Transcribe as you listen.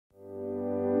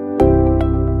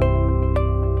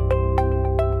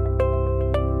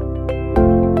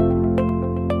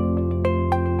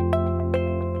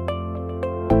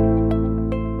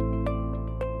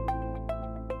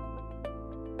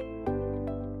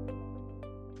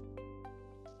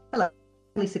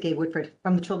Lisa Guay-Woodford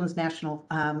from the Children's National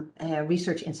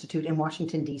Research Institute in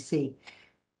Washington, D.C.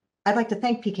 I'd like to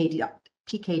thank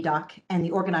PKDOC and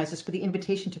the organizers for the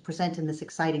invitation to present in this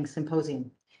exciting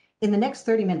symposium. In the next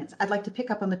 30 minutes, I'd like to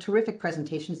pick up on the terrific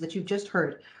presentations that you've just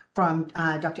heard from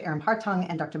Dr. Aram Hartung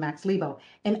and Dr. Max Lebo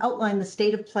and outline the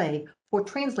state of play for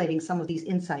translating some of these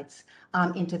insights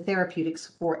into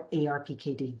therapeutics for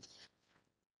ARPKD.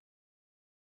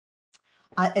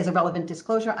 As a relevant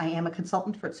disclosure, I am a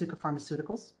consultant for Otsuka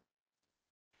Pharmaceuticals.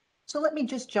 So let me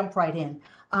just jump right in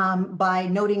by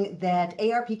noting that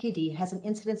ARPKD has an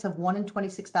incidence of 1 in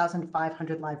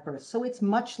 26,500 live births, so it's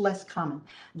much less common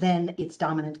than its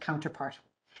dominant counterpart.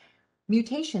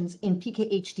 Mutations in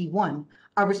PKHD1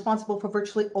 are responsible for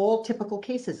virtually all typical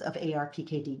cases of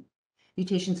ARPKD.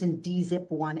 Mutations in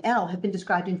DZIP1L have been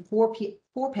described in four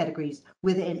pedigrees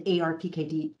with an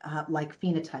ARPKD-like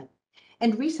phenotype.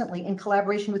 And recently, in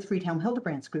collaboration with Friedhelm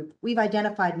Hildebrandt's group, we've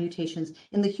identified mutations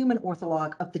in the human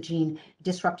ortholog of the gene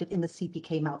disrupted in the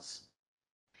CPK mouse.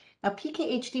 Now,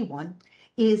 PKHD1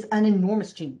 is an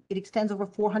enormous gene. It extends over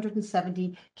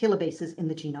 470 kilobases in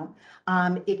the genome.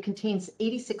 It contains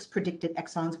 86 predicted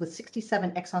exons, with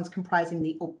 67 exons comprising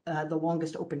the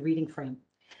longest open reading frame,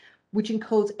 which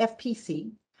encodes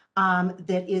FPC,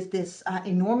 that is this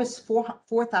enormous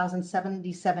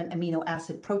 4,077 amino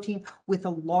acid protein with a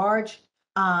large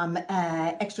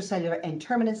extracellular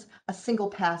N-terminus, a single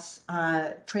pass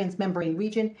transmembrane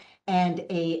region, and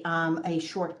a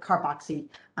short carboxy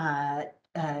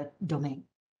domain.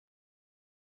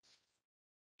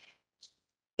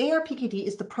 ARPKD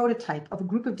is the prototype of a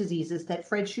group of diseases that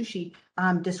Fred Shushi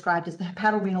described as the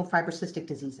hepatorenal fibrocystic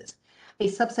diseases, a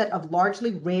subset of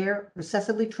largely rare,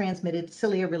 recessively transmitted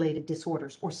cilia-related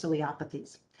disorders, or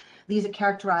ciliopathies. These are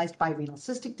characterized by renal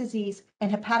cystic disease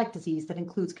and hepatic disease that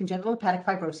includes congenital hepatic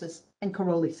fibrosis and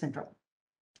Caroli syndrome,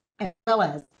 as well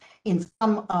as, in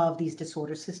some of these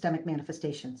disorders, systemic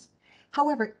manifestations.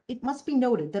 However, it must be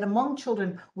noted that among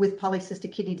children with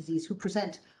polycystic kidney disease who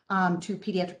present to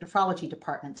pediatric nephrology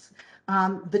departments,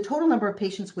 the total number of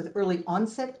patients with early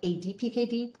onset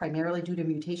ADPKD, primarily due to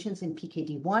mutations in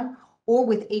PKD1, or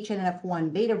with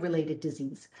HNF1 beta-related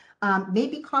disease, may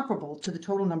be comparable to the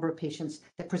total number of patients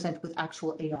that present with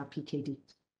actual ARPKD.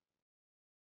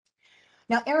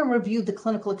 Now, Aram reviewed the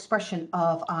clinical expression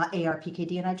of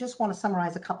ARPKD, and I just want to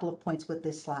summarize a couple of points with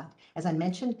this slide. As I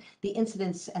mentioned, the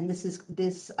incidence, and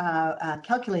this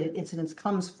calculated incidence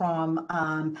comes from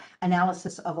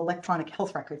analysis of electronic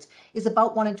health records, is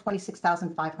about 1 in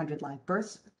 26,500 live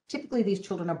births. Typically, these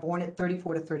children are born at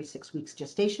 34 to 36 weeks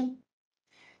gestation.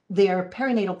 Their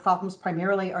perinatal problems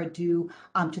primarily are due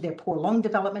to their poor lung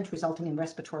development, resulting in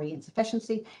respiratory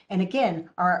insufficiency. And again,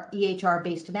 our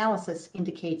EHR-based analysis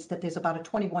indicates that there's about a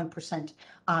 21%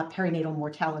 perinatal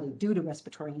mortality due to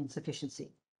respiratory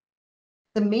insufficiency.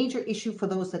 The major issue for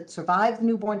those that survive the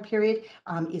newborn period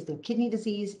is their kidney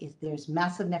disease, there's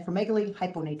massive nephromegaly,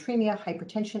 hyponatremia,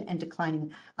 hypertension, and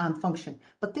declining function.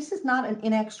 But this is not an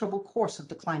inexorable course of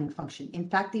declining function. In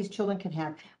fact, these children can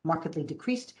have markedly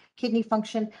decreased kidney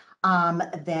function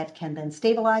that can then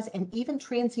stabilize and even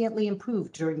transiently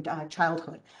improve during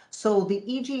childhood. So the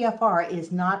eGFR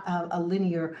is not a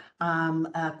linear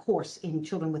course in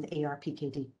children with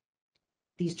ARPKD.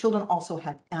 These children also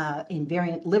have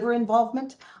invariant liver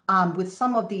involvement, with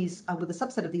some of these, with a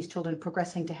subset of these children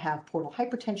progressing to have portal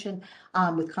hypertension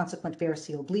with consequent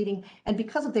variceal bleeding, and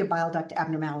because of their bile duct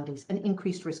abnormalities, an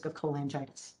increased risk of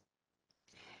cholangitis.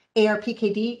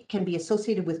 ARPKD can be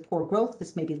associated with poor growth.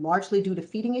 This may be largely due to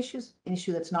feeding issues, an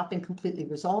issue that's not been completely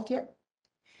resolved yet.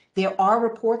 There are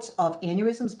reports of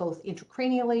aneurysms, both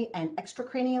intracranially and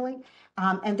extracranially,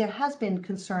 and there has been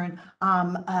concern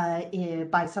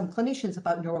by some clinicians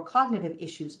about neurocognitive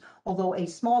issues, although a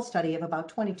small study of about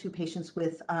 22 patients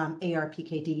with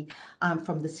ARPKD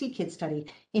from the CKID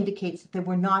study indicates that there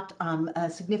were not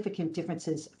significant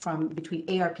differences between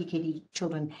ARPKD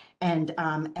children and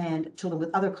children with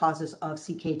other causes of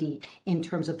CKD in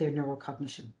terms of their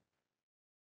neurocognition.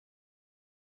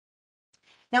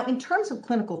 Now, in terms of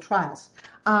clinical trials,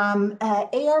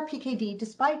 ARPKD,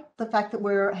 despite the fact that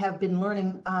we have been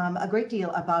learning a great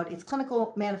deal about its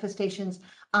clinical manifestations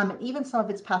and even some of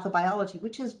its pathobiology,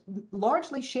 which is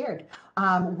largely shared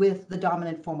with the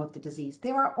dominant form of the disease,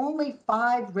 there are only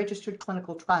 5 registered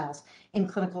clinical trials in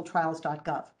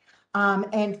clinicaltrials.gov.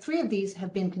 And 3 of these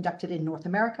have been conducted in North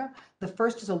America. The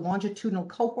first is a longitudinal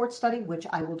cohort study, which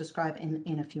I will describe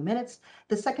in a few minutes.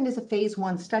 The second is a phase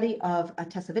 1 study of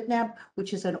atezolizumab,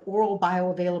 which is an oral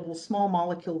bioavailable small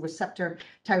molecule receptor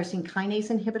tyrosine kinase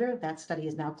inhibitor. That study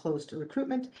is now closed to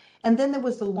recruitment. And then there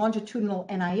was the longitudinal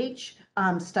NIH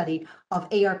study of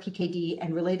ARPKD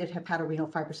and related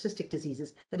hepatorenal fibrocystic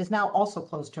diseases that is now also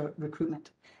closed to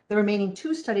recruitment. The remaining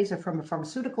 2 studies are from a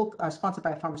pharmaceutical, sponsored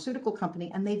by a pharmaceutical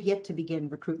company, and they've yet to begin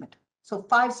recruitment. So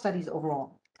 5 studies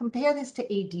overall. Compare this to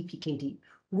ADPKD.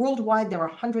 Worldwide, there are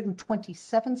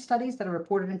 127 studies that are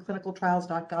reported in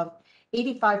clinicaltrials.gov.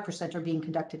 85% are being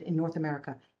conducted in North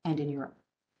America and in Europe.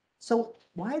 So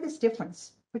why this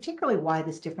difference? Particularly why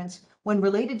this difference when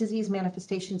related disease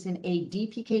manifestations in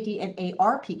ADPKD and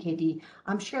ARPKD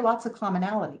share lots of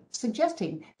commonality,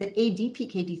 suggesting that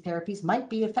ADPKD therapies might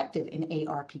be effective in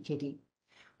ARPKD.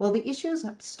 Well, the issues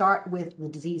start with the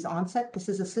disease onset. This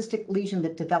is a cystic lesion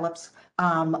that develops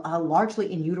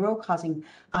largely in utero, causing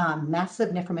massive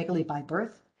nephromegaly by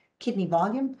birth. Kidney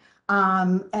volume.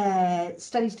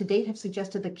 Studies to date have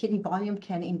suggested that kidney volume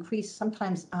can increase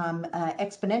sometimes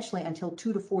exponentially until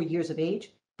 2 to 4 years of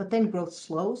age, but then growth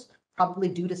slows, probably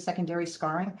due to secondary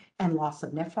scarring and loss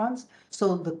of nephrons.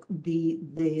 So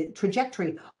the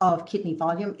trajectory of kidney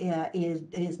volume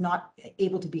is not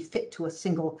able to be fit to a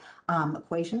single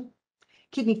equation.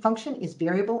 Kidney function is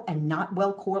variable and not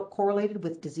well correlated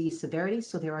with disease severity.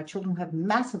 So there are children who have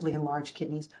massively enlarged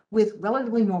kidneys with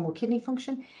relatively normal kidney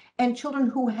function, and children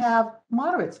who have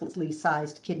moderately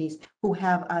sized kidneys who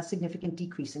have a significant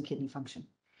decrease in kidney function.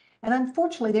 And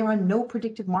unfortunately, there are no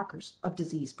predictive markers of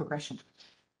disease progression.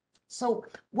 So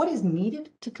what is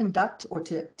needed to conduct or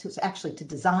to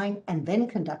design and then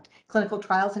conduct clinical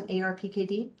trials in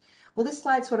ARPKD? Well, this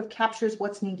slide sort of captures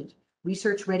what's needed.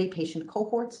 Research-ready patient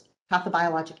cohorts,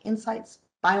 pathobiologic insights,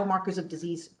 biomarkers of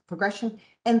disease progression,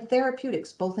 and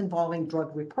therapeutics, both involving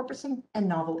drug repurposing and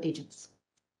novel agents.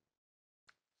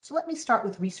 So let me start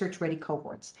with research-ready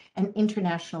cohorts and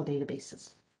international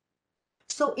databases.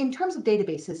 So in terms of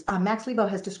databases, Max Lebo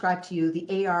has described to you the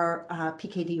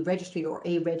ARPKD registry, or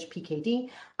AREG-PKD,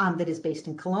 that is based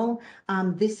in Cologne.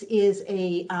 This is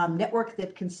a network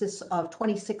that consists of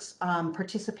 26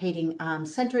 participating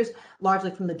centers,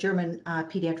 largely from the German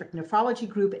Pediatric Nephrology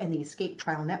Group and the ESCAPE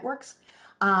trial networks.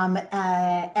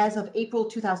 As of April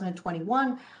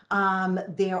 2021,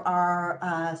 there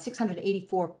are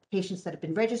 684 patients that have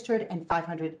been registered and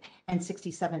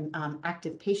 567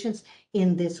 active patients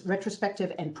in this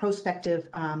retrospective and prospective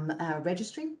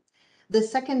registry. The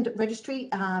second registry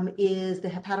is the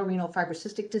Hepatorenal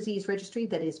Fibrocystic Disease Registry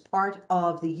that is part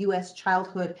of the U.S.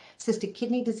 Childhood Cystic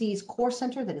Kidney Disease Core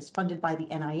Center that is funded by the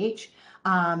NIH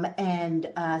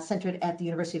and centered at the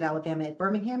University of Alabama at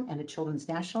Birmingham and at Children's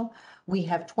National. We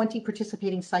have 20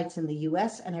 participating sites in the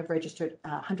U.S. and have registered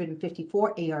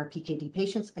 154 ARPKD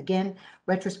patients, again,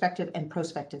 retrospective and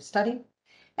prospective study.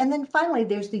 And then finally,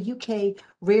 there's the UK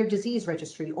Rare Disease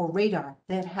Registry, or RADAR,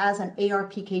 that has an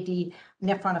ARPKD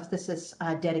nephronophthisis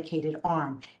dedicated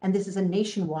arm. And this is a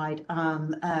nationwide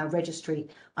registry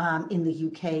in the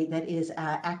UK that is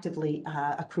actively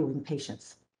accruing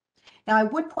patients. Now, I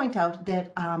would point out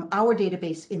that our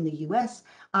database in the US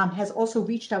has also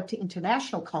reached out to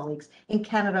international colleagues in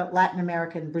Canada, Latin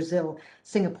America, Brazil,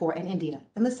 Singapore, and India.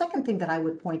 And the second thing that I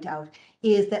would point out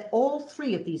is that all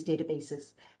 3 of these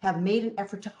databases have made an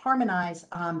effort to harmonize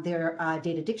their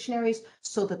data dictionaries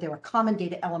so that there are common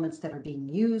data elements that are being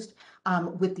used.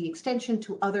 With the extension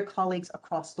to other colleagues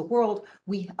across the world,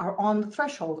 we are on the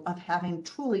threshold of having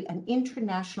truly an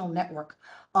international network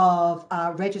of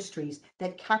registries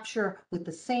that capture with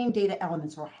the same data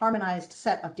elements or harmonized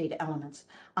set of data elements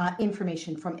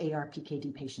information from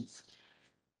ARPKD patients.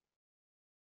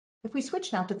 If we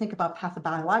switch now to think about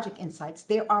pathobiologic insights,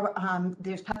 there's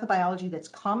pathobiology that's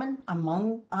common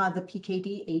among the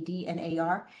PKD, AD, and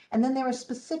AR, and then there are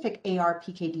specific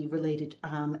ARPKD related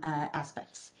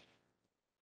aspects.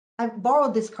 I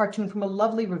borrowed this cartoon from a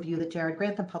lovely review that Jared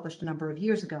Grantham published a number of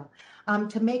years ago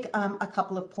to make a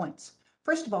couple of points.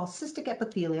 First of all, cystic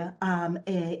epithelia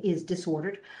is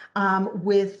disordered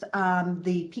with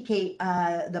the PKD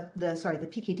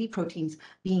proteins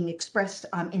being expressed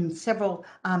in several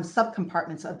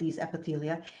subcompartments of these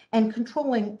epithelia and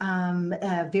controlling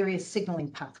various signaling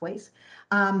pathways.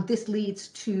 This leads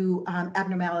to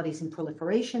abnormalities in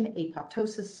proliferation,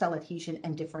 apoptosis, cell adhesion,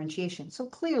 and differentiation. So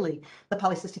clearly, the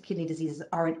polycystic kidney diseases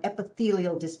are an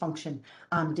epithelial dysfunction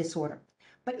disorder.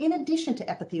 But in addition to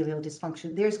epithelial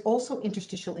dysfunction, there's also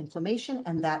interstitial inflammation,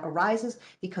 and that arises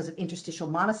because of interstitial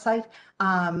monocyte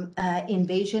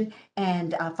invasion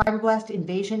and fibroblast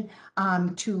invasion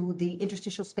to the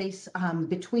interstitial space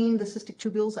between the cystic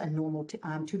tubules and normal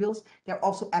tubules. There are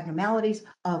also abnormalities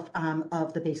of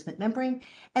the basement membrane.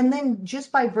 And then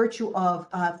just by virtue of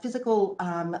physical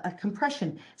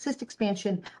compression, cyst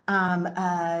expansion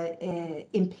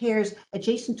impairs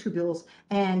adjacent tubules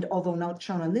and, although not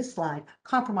shown on this slide,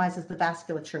 compromises the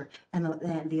vasculature and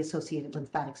the associated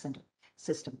lymphatic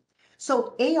system.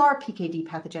 So ARPKD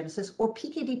pathogenesis, or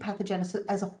PKD pathogenesis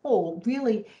as a whole,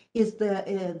 really is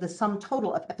the sum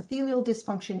total of epithelial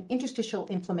dysfunction, interstitial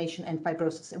inflammation, and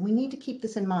fibrosis. And we need to keep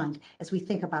this in mind as we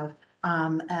think about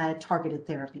targeted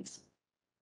therapies.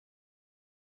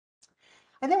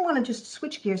 I then want to just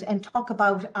switch gears and talk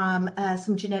about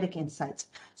some genetic insights.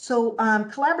 So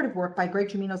collaborative work by Greg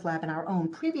Gemino's lab and our own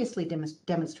previously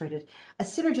demonstrated a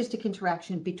synergistic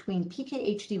interaction between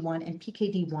PKHD1 and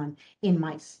PKD1 in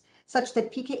mice, such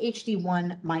that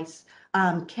PKHD1 mice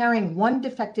carrying one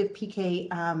defective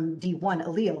PKD1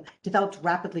 allele developed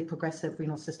rapidly progressive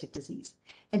renal cystic disease.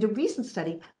 And a recent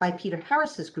study by Peter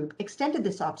Harris's group extended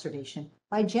this observation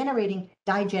by generating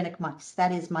digenic mice,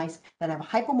 that is, mice that have a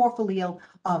hypomorph allele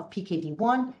of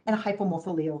PKD1 and a hypomorph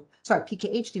allele,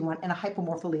 PKHD1 and a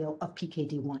hypomorph allele of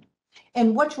PKD1.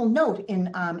 And what you'll note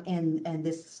in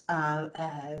this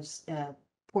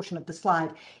portion of the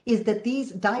slide is that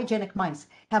these digenic mice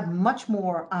have much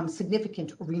more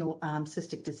significant renal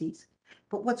cystic disease.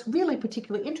 But what's really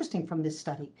particularly interesting from this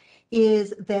study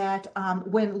is that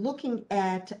when looking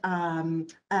at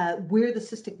where the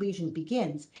cystic lesion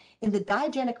begins, in the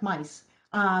digenic mice,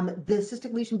 the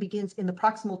cystic lesion begins in the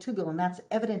proximal tubule, and that's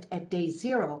evident at day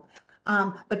 0.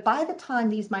 But by the time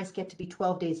these mice get to be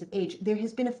 12 days of age, there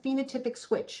has been a phenotypic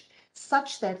switch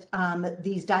such that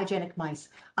these digenic mice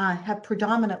have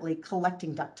predominantly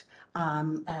collecting duct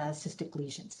cystic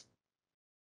lesions.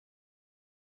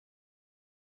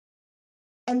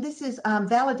 And this is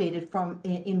validated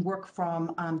in work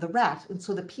from the rat. And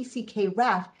so the PCK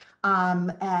rat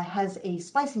has a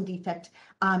splicing defect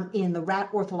in the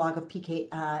rat ortholog of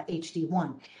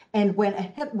PKHD1. And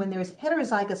when there's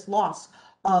heterozygous loss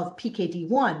of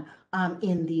PKD1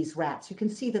 in these rats, you can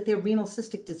see that their renal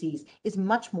cystic disease is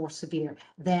much more severe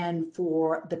than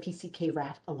for the PCK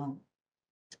rat alone.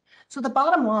 So the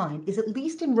bottom line is, at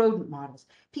least in rodent models,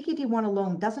 PKD1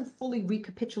 alone doesn't fully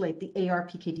recapitulate the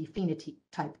ARPKD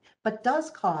phenotype, but does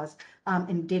cause,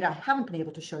 in data I haven't been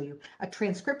able to show you, a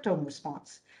transcriptome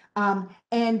response.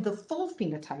 And the full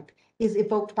phenotype is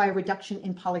evoked by a reduction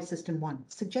in polycystin 1,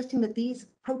 suggesting that these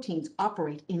proteins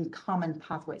operate in common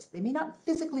pathways. They may not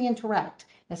physically interact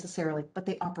necessarily, but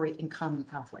they operate in common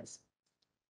pathways.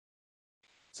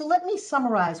 So let me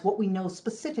summarize what we know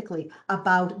specifically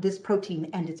about this protein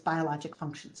and its biologic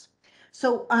functions.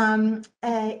 So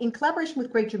in collaboration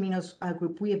with Greg Gemino's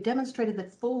group, we have demonstrated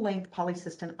that full-length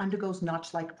polycystin undergoes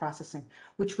notch-like processing,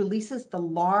 which releases the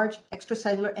large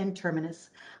extracellular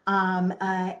N-terminus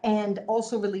and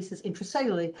also releases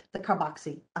intracellularly the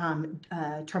carboxy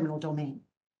terminal domain.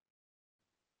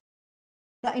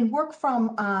 Now, in work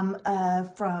from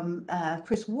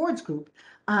Chris Ward's group,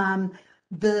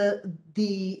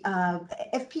 the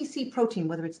FPC protein,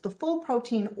 whether it's the full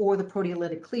protein or the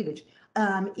proteolytic cleavage,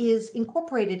 is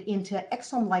incorporated into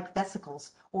exome-like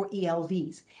vesicles, or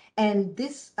ELVs. And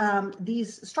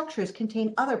these structures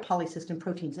contain other polycystin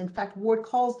proteins. In fact, Ward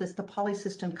calls this the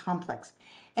polycystin complex.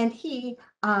 And he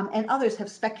and others have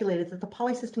speculated that the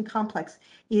polycystin complex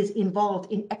is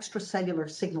involved in extracellular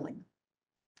signaling.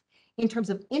 In terms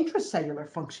of intracellular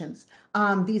functions,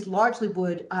 these largely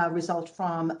would result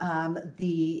from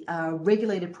the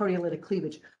regulated proteolytic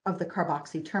cleavage of the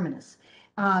carboxy terminus.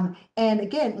 And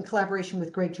again, in collaboration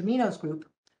with Greg Gemino's group,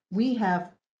 we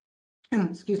have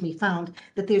found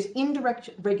that there's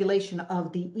indirect regulation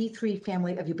of the E3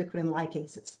 family of ubiquitin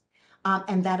ligases.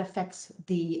 And that affects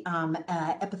the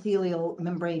epithelial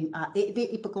membrane, the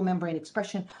apical membrane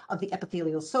expression of the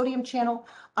epithelial sodium channel,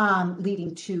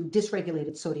 leading to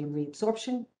dysregulated sodium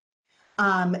reabsorption,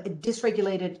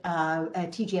 dysregulated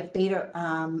TGF-beta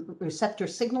receptor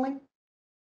signaling,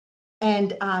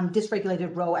 and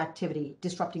dysregulated Rho activity,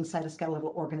 disrupting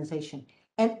cytoskeletal organization.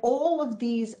 And all of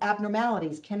these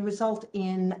abnormalities can result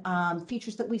in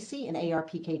features that we see in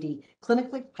ARPKD,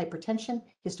 clinically, hypertension,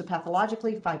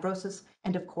 histopathologically, fibrosis,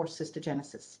 and of course,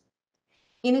 cystogenesis.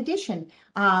 In addition,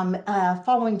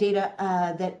 following data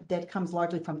that comes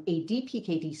largely from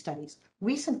ADPKD studies,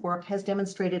 recent work has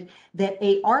demonstrated that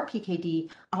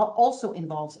ARPKD also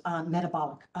involves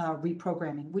metabolic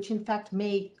reprogramming, which in fact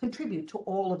may contribute to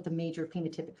all of the major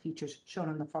phenotypic features shown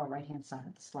on the far right-hand side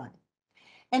of the slide.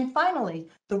 And finally,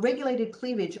 the regulated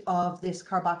cleavage of this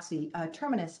carboxy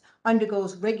terminus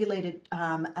undergoes regulated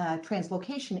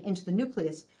translocation into the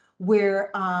nucleus, where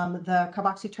the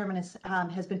carboxy terminus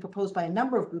has been proposed by a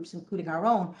number of groups, including our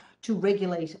own, to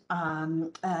regulate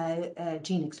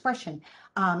gene expression.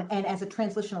 And as a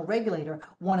translational regulator,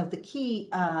 one of the key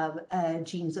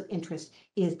genes of interest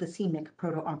is the c-Myc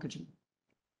proto-oncogene.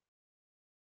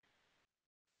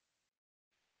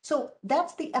 So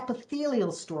that's the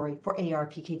epithelial story for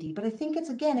ARPKD, but I think it's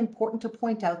again important to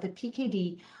point out that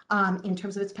PKD, in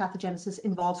terms of its pathogenesis,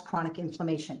 involves chronic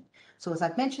inflammation. So as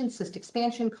I've mentioned, cyst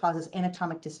expansion causes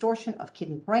anatomic distortion of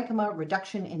kidney parenchyma,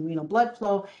 reduction in renal blood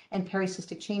flow, and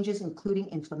pericystic changes, including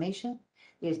inflammation.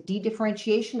 There's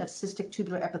dedifferentiation of cystic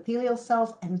tubular epithelial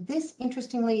cells, and this,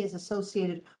 interestingly, is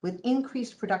associated with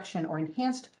increased production or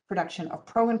enhanced production of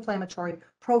pro-inflammatory,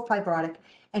 pro-fibrotic,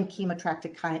 and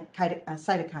chemoattractive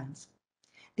cytokines.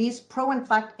 These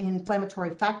pro-inflammatory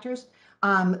factors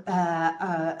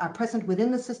are present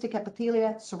within the cystic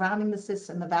epithelia, surrounding the cysts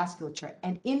and the vasculature,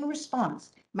 and in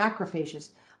response, macrophages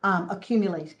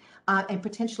accumulate and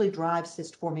potentially drive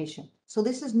cyst formation. So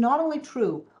this is not only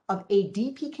true of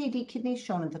ADPKD kidneys,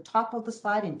 shown at the top of the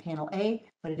slide in panel A,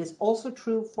 but it is also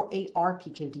true for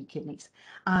ARPKD kidneys,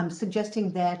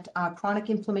 suggesting that chronic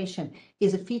inflammation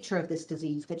is a feature of this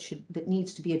disease that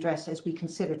needs to be addressed as we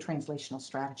consider translational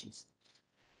strategies.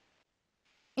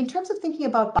 In terms of thinking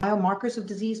about biomarkers of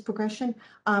disease progression,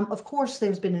 of course,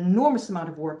 there's been an enormous amount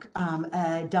of work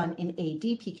done in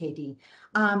ADPKD,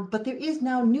 but there is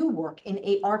now new work in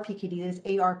ARPKD that is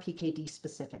ARPKD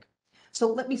specific. So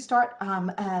let me start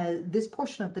this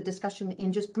portion of the discussion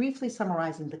in just briefly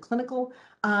summarizing the clinical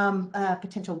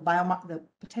potential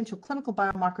clinical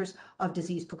biomarkers of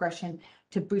disease progression,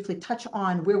 to briefly touch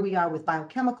on where we are with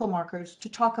biochemical markers, to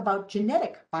talk about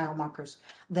genetic biomarkers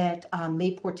that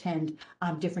may portend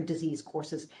different disease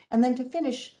courses, and then to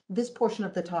finish this portion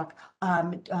of the talk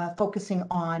focusing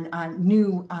on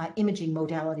new imaging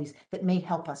modalities that may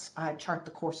help us chart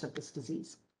the course of this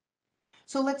disease.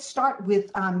 So let's start with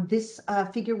this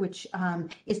figure, which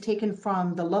is taken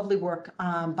from the lovely work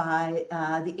by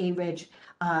the AREG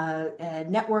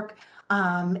network.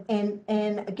 And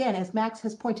again, as Max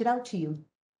has pointed out to you,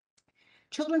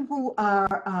 children who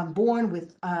are born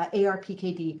with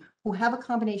ARPKD, who have a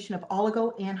combination of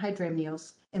oligo and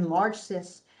hydramnios, enlarged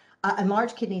cysts,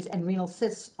 enlarged kidneys and renal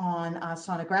cysts on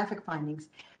sonographic findings,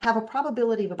 have a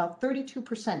probability of about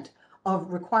 32%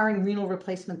 of requiring renal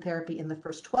replacement therapy in the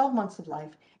first 12 months of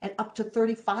life, and up to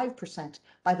 35%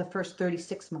 by the first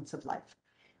 36 months of life.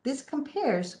 This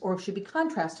compares, or should be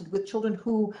contrasted, with children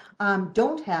who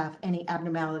don't have any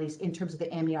abnormalities in terms of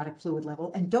the amniotic fluid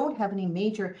level and don't have any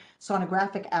major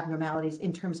sonographic abnormalities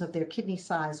in terms of their kidney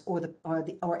size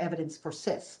or evidence for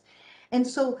cysts. And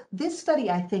so this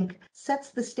study, I think, sets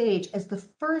the stage as the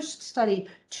first study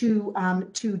to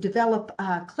develop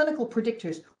clinical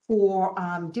predictors for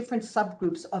different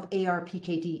subgroups of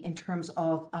ARPKD in terms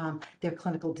of their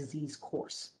clinical disease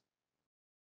course.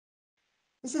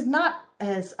 This is not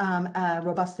as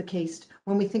robust the case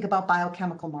when we think about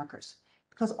biochemical markers,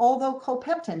 because although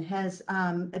copeptin has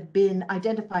been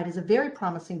identified as a very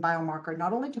promising biomarker,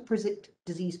 not only to predict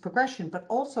disease progression, but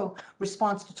also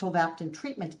response to tolvaptan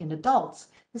treatment in adults,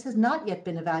 this has not yet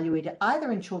been evaluated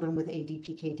either in children with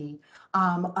ADPKD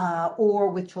or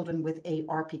with children with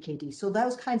ARPKD. So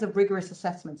those kinds of rigorous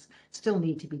assessments still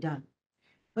need to be done.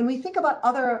 When we think about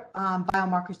other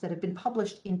biomarkers that have been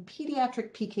published in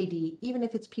pediatric PKD, even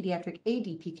if it's pediatric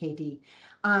ADPKD,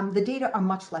 the data are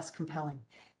much less compelling.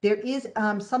 There is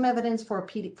some evidence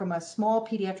from a small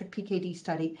pediatric PKD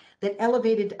study that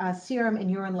elevated serum and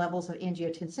urine levels of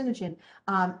angiotensinogen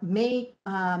may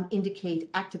indicate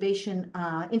activation,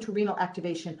 intrarenal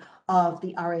activation of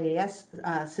the RAAS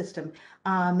system.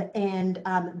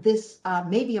 This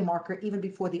may be a marker even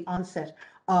before the onset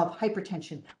of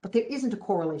hypertension, but there isn't a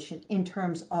correlation in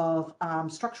terms of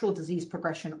structural disease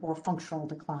progression or functional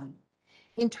decline.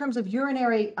 In terms of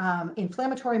urinary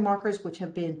inflammatory markers, which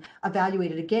have been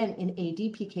evaluated again in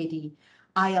ADPKD,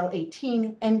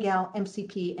 IL-18, NGAL,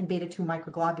 MCP, and beta-2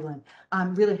 microglobulin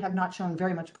really have not shown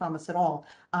very much promise at all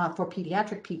for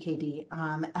pediatric PKD.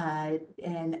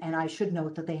 And I should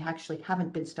note that they actually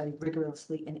haven't been studied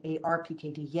rigorously in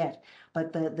ARPKD yet,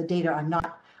 but the data are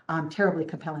not terribly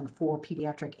compelling for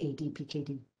pediatric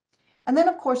ADPKD. And then,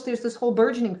 of course, there's this whole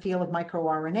burgeoning field of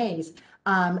microRNAs,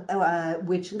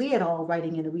 which Lee et al.,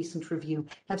 writing in a recent review,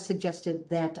 have suggested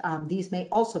that these may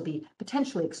also be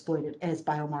potentially exploited as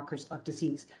biomarkers of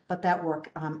disease, but that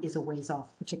work is a ways off,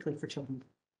 particularly for children.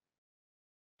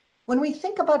 When we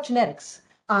think about genetics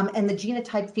and the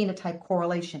genotype-phenotype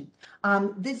correlation,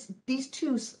 these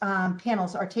two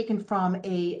panels are taken from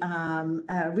a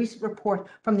recent report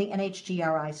from the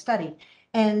NHGRI study.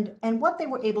 And what they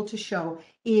were able to show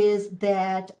is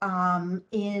that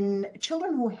in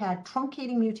children who had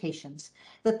truncating mutations,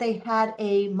 that they had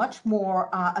a much more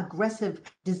aggressive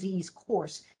disease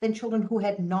course than children who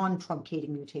had non-truncating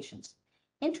mutations.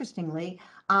 Interestingly,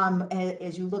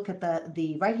 as you look at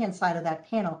the right-hand side of that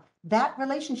panel, That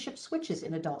relationship switches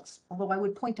in adults, although I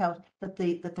would point out that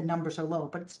the numbers are low,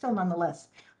 but it's still nonetheless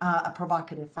a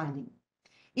provocative finding.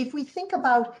 If we think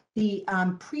about the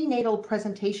prenatal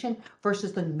presentation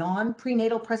versus the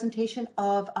non-prenatal presentation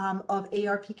of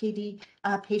ARPKD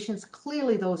patients,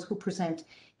 clearly those who present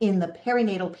in the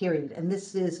perinatal period, and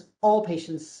this is all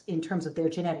patients in terms of their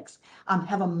genetics,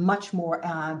 have a much more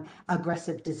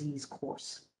aggressive disease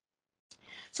course.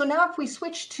 So now if we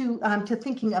switch to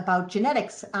thinking about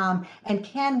genetics, and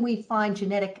can we find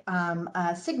genetic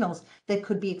signals that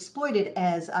could be exploited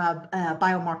as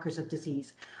biomarkers of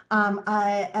disease?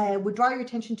 I would draw your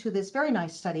attention to this very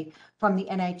nice study from the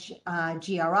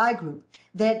NHGRI group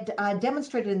that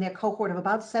demonstrated in their cohort of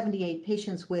about 78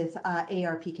 patients with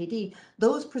ARPKD,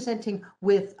 those presenting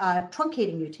with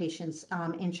truncating mutations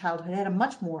in childhood had a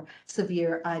much more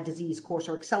severe disease course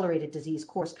or accelerated disease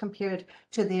course compared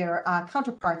to their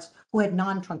counterparts who had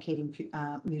non-truncating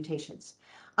mutations.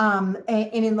 And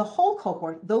in the whole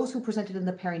cohort, those who presented in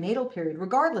the perinatal period,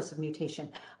 regardless of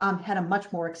mutation, had a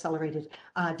much more accelerated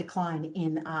decline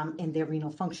in their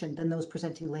renal function than those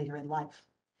presenting later in life.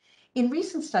 In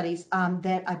recent studies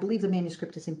that I believe the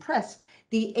manuscript is in press,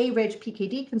 the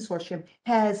AREG-PKD Consortium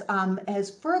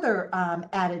has further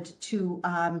added to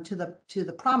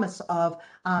the promise of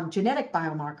genetic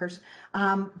biomarkers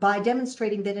by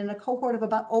demonstrating that in a cohort of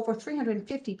about over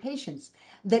 350 patients,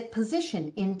 that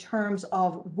position in terms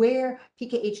of where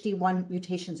PKHD1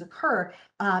 mutations occur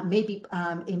may be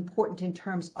important in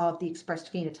terms of the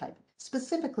expressed phenotype.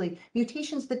 Specifically,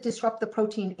 mutations that disrupt the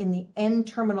protein in the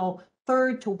N-terminal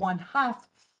third to 1/2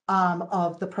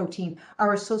 of the protein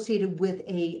are associated with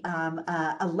a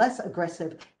less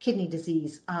aggressive kidney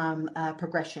disease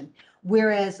progression,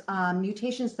 whereas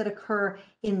mutations that occur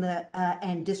in the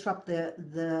and disrupt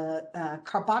the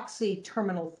carboxy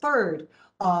terminal third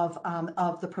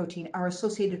of the protein are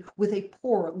associated with a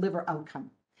poor liver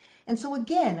outcome. And so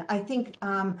again, I think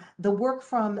the work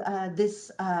from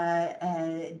this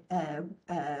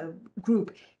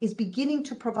group is beginning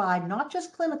to provide not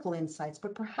just clinical insights,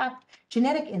 but perhaps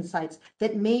genetic insights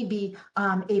that may be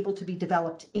able to be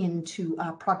developed into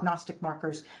prognostic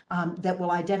markers that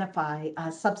will identify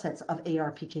subsets of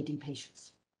ARPKD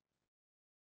patients.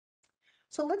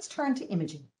 So let's turn to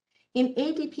imaging. In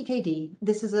ADPKD,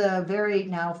 this is a very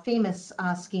now famous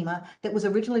schema that was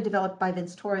originally developed by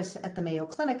Vince Torres at the Mayo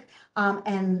Clinic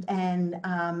and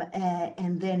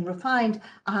then refined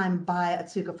by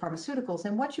Otsuka Pharmaceuticals.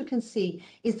 And what you can see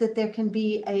is that there can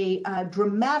be a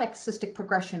dramatic cystic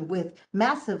progression with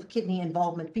massive kidney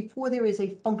involvement before there is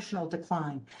a functional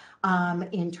decline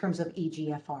in terms of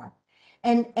EGFR.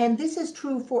 And this is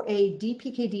true for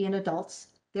ADPKD in adults.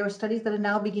 There are studies that are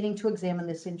now beginning to examine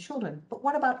this in children. But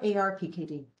what about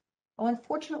ARPKD? Well,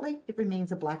 unfortunately, it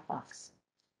remains a black box.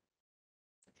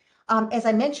 As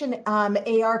I mentioned,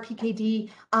 ARPKD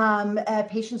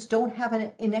patients don't have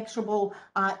an inexorable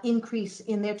increase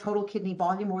in their total kidney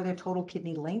volume or their total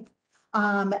kidney length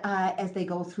as they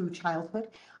go through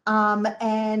childhood. And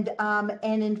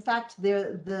in fact,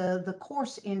 the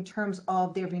course in terms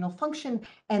of their renal function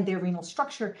and their renal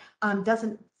structure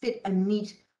doesn't fit a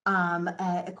neat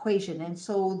equation. And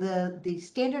so the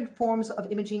standard forms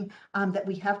of imaging that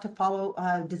we have to follow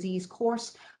disease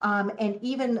course and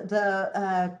even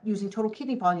the using total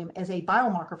kidney volume as a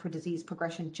biomarker for disease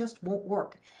progression just won't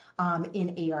work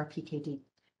in ARPKD.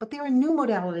 But there are new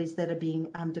modalities that are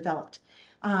being developed.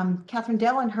 Catherine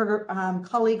Dell and her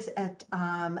colleagues at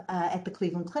the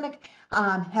Cleveland Clinic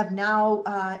have now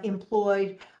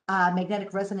employed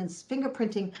magnetic resonance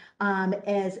fingerprinting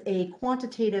as a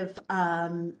quantitative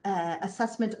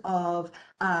assessment of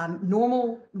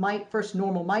normal mice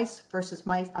versus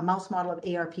a mouse model of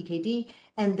ARPKD,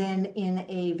 and then in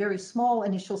a very small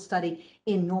initial study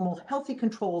in normal healthy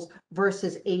controls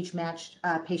versus age-matched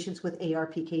patients with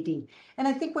ARPKD. And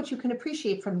I think what you can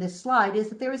appreciate from this slide is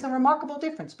that there is a remarkable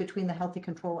difference between the healthy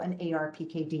control and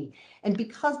ARPKD. And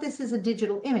because this is a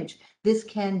digital image, this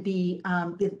can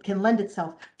it can lend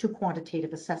itself to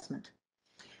quantitative assessment.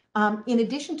 In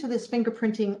addition to this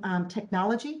fingerprinting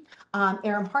technology,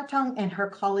 Aram Hartung and her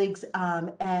colleagues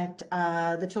at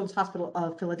the Children's Hospital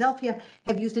of Philadelphia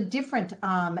have used a different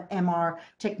MR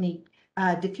technique,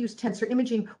 diffuse tensor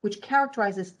imaging, which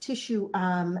characterizes tissue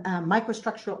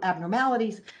microstructural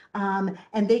abnormalities,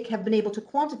 and they have been able to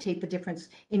quantitate the difference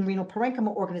in renal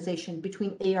parenchyma organization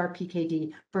between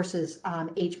ARPKD versus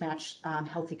age-matched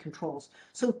healthy controls.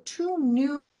 So two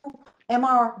new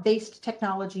MR-based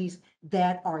technologies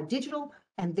that are digital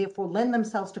and therefore lend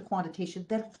themselves to quantitation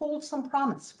that hold some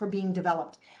promise for being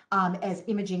developed as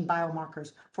imaging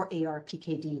biomarkers for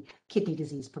ARPKD kidney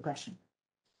disease progression.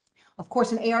 Of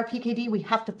course, in ARPKD, we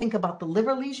have to think about the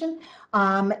liver lesion.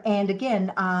 And again,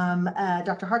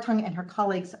 Dr. Hartung and her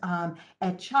colleagues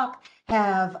at CHOP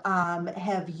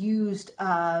have used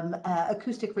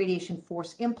acoustic radiation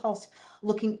force impulse,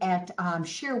 looking at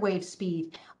shear wave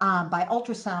speed by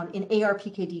ultrasound in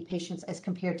ARPKD patients as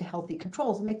compared to healthy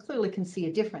controls, and they clearly can see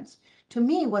a difference. To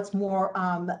me, what's more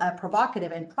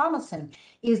provocative and promising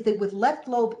is that with left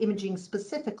lobe imaging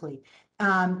specifically,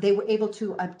 they were able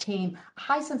to obtain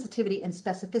high sensitivity and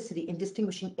specificity in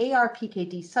distinguishing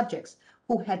ARPKD subjects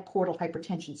who had portal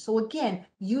hypertension. So again,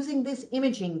 using this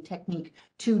imaging technique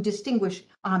to distinguish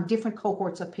different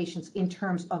cohorts of patients in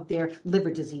terms of their liver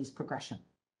disease progression.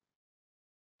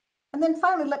 And then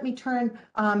finally, let me turn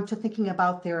to thinking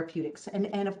about therapeutics.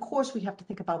 And of course, we have to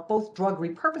think about both drug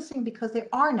repurposing, because there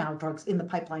are now drugs in the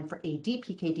pipeline for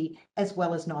ADPKD as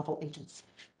well as novel agents.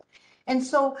 And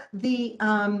so the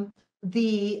arginine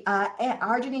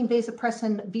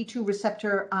vasopressin V2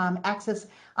 receptor axis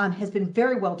has been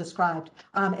very well described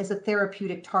as a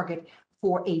therapeutic target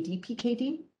for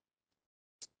ADPKD.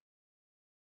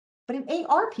 But in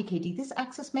ARPKD, this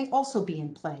axis may also be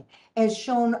in play, as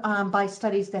shown by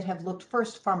studies that have looked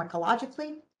first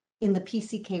pharmacologically in the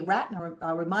PCK rat. And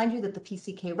I'll remind you that the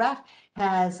PCK rat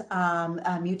has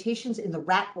mutations in the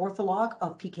rat ortholog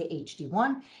of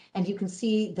PKHD1. And you can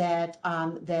see that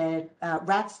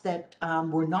rats that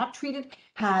were not treated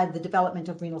had the development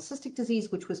of renal cystic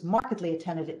disease, which was markedly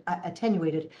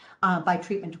attenuated by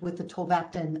treatment with the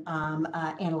tolvaptan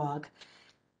analog.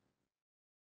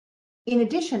 In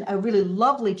addition, a really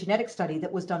lovely genetic study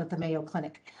that was done at the Mayo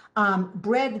Clinic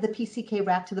bred the PCK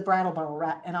rat to the brattleboro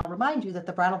rat. And I'll remind you that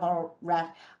the brattleboro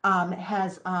rat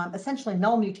has essentially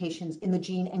null mutations in the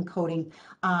gene encoding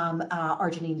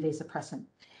arginine vasopressin.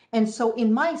 And so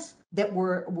in mice that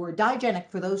were digenic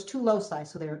for those two loci,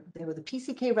 so they were the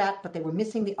PCK rat, but they were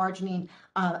missing the arginine,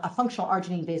 a functional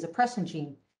arginine vasopressin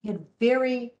gene, you had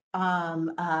very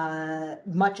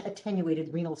much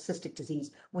attenuated renal cystic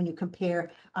disease when you compare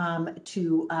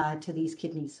to these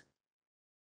kidneys,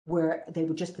 where they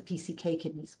were just the PCK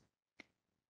kidneys.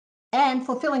 And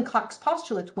fulfilling Koch's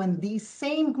postulate, when these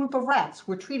same group of rats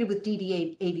were treated with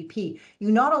DDA-AVP,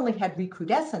 you not only had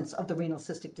recrudescence of the renal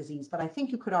cystic disease, but I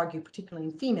think you could argue, particularly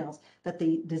in females, that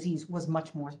the disease was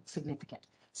much more significant.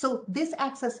 So this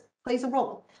axis plays a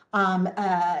role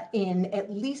in,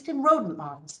 at least in rodent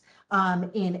models,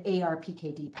 in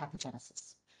ARPKD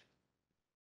pathogenesis.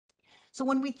 So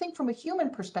when we think from a human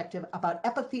perspective about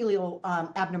epithelial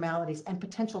abnormalities and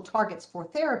potential targets for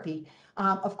therapy,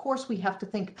 of course, we have to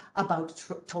think about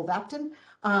tolvaptan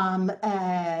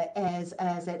as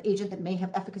an agent that may have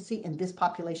efficacy in this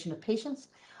population of patients.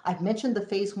 I've mentioned the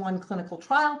phase 1 clinical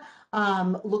trial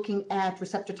looking at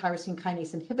receptor tyrosine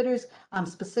kinase inhibitors,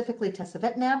 specifically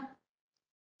tesavetinib.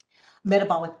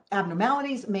 Metabolic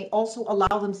abnormalities may also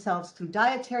allow themselves through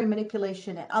dietary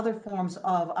manipulation and other forms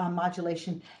of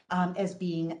modulation as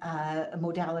being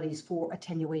modalities for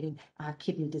attenuating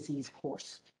kidney disease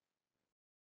course.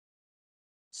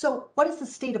 So what is the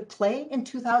state of play in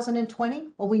 2020?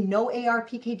 Well, we know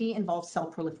ARPKD involves cell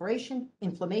proliferation,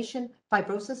 inflammation,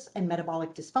 fibrosis, and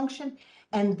metabolic dysfunction.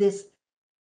 And this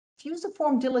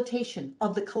fusiform dilatation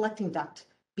of the collecting duct,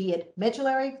 be it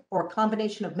medullary or a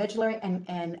combination of medullary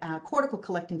and cortical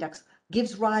collecting ducts,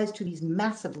 gives rise to these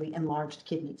massively enlarged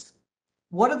kidneys.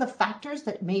 What are the factors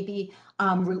that may be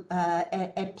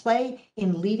at play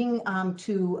in leading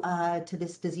to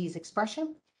this disease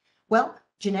expression? Well,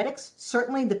 genetics,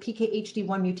 certainly the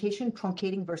PKHD1 mutation,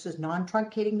 truncating versus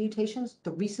non-truncating mutations, the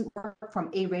recent work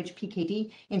from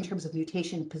AREG-PKD in terms of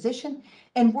mutation position,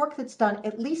 and work that's done,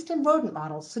 at least in rodent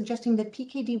models, suggesting that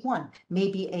PKD1 may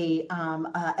be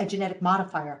a genetic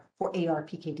modifier for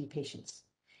ARPKD patients.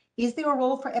 Is there a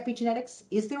role for epigenetics?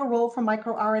 Is there a role for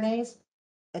microRNAs?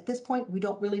 At this point, we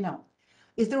don't really know.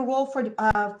 Is there a role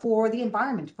for the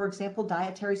environment? For example,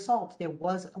 dietary salt. There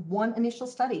was one initial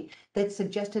study that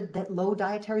suggested that low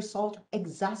dietary salt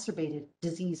exacerbated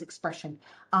disease expression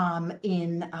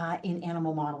in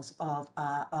animal models of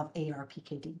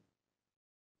ARPKD.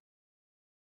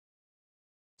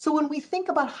 So when we think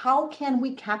about how can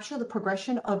we capture the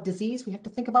progression of disease, we have to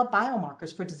think about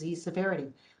biomarkers for disease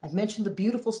severity. I've mentioned the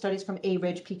beautiful studies from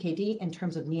AREG-PKD in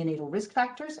terms of neonatal risk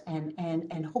factors,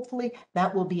 and hopefully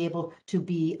that will be able to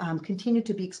be continue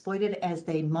to be exploited as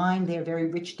they mine their very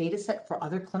rich data set for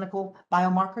other clinical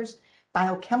biomarkers.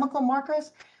 Biochemical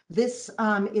markers, this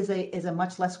is a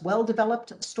much less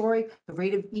well-developed story. The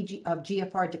rate of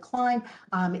GFR decline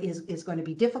is going to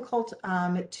be difficult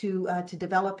to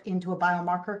develop into a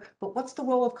biomarker. But what's the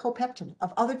role of copeptin,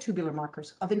 of other tubular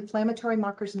markers, of inflammatory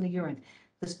markers in the urine?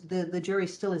 The jury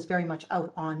still is very much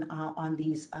out on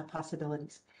these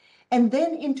possibilities. And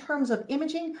then in terms of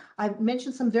imaging, I've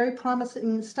mentioned some very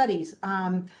promising studies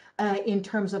in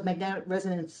terms of magnetic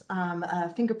resonance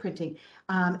fingerprinting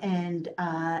and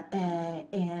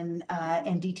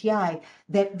DTI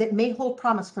that may hold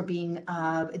promise for being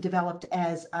developed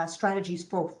as strategies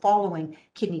for following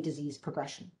kidney disease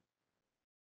progression.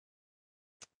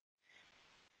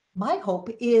 My hope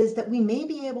is that we may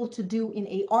be able to do in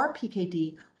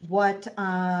ARPKD what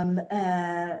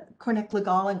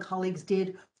Cornec-Legal and colleagues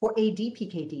did for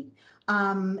ADPKD.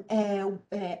 And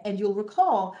you'll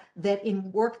recall that in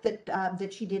work that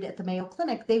she did at the Mayo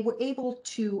Clinic, they were able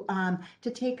to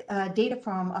take data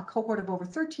from a cohort of over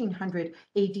 1,300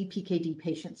 ADPKD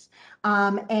patients,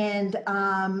 and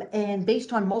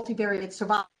based on multivariate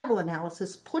survival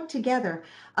analysis, put together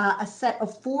a set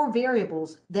of 4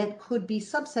 variables that could be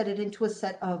subsetted into a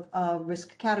set of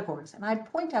risk categories. And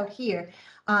I'd point out here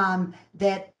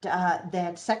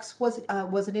that sex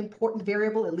was an important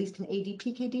variable, at least in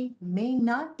ADPKD, may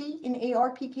not be in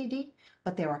ARPKD,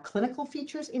 but there are clinical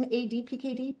features in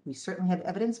ADPKD. We certainly have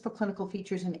evidence for clinical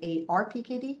features in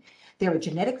ARPKD. There are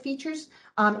genetic features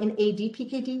in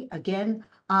ADPKD. Again,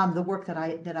 the work that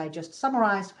I just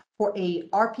summarized for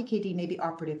ARPKD may be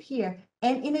operative here.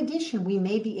 And in addition, we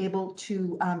may be able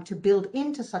to build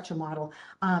into such a model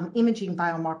imaging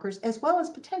biomarkers as well as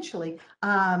potentially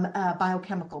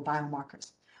biochemical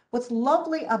biomarkers. What's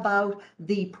lovely about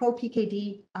the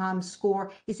PRO-PKD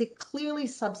score is it clearly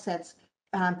subsets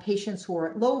patients who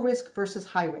are at low risk versus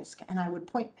high risk. And I would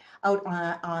point out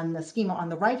on the schema on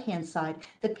the right-hand side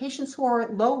that patients who are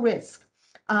at low risk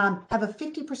have a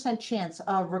 50% chance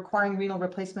of requiring renal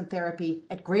replacement therapy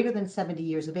at greater than 70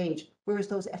 years of age, whereas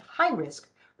those at high risk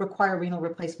require renal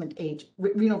replacement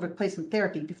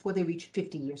therapy before they reach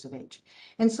 50 years of age.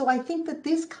 And so I think that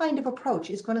this kind of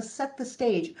approach is going to set the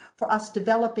stage for us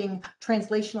developing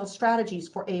translational strategies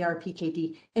for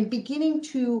ARPKD and beginning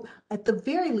to, at the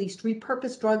very least,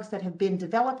 repurpose drugs that have been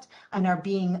developed and are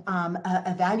being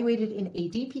evaluated in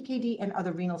ADPKD and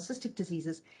other renal cystic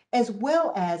diseases, as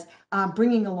well as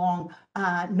bringing along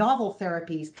novel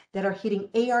therapies that are hitting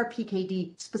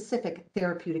ARPKD specific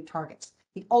therapeutic targets.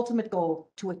 The ultimate goal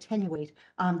to attenuate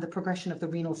the progression of the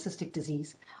renal cystic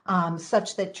disease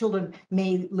such that children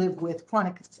may live with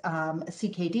chronic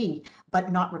CKD but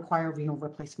not require renal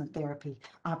replacement therapy,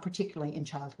 particularly in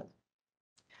childhood.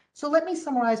 So let me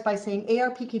summarize by saying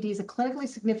ARPKD is a clinically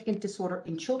significant disorder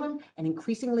in children and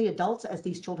increasingly adults as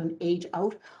these children age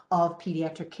out of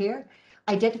pediatric care.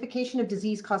 Identification of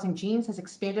disease-causing genes has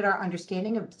expanded our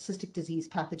understanding of cystic disease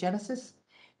pathogenesis.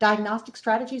 Diagnostic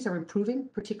strategies are improving,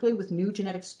 particularly with new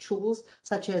genetics tools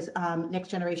such as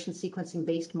next-generation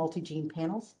sequencing-based multi-gene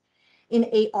panels. In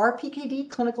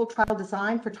ARPKD, clinical trial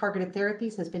design for targeted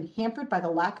therapies has been hampered by the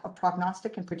lack of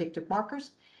prognostic and predictive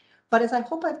markers. But as I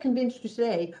hope I've convinced you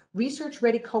today,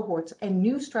 research-ready cohorts and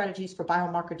new strategies for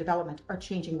biomarker development are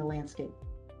changing the landscape.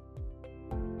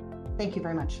 Thank you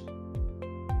very much.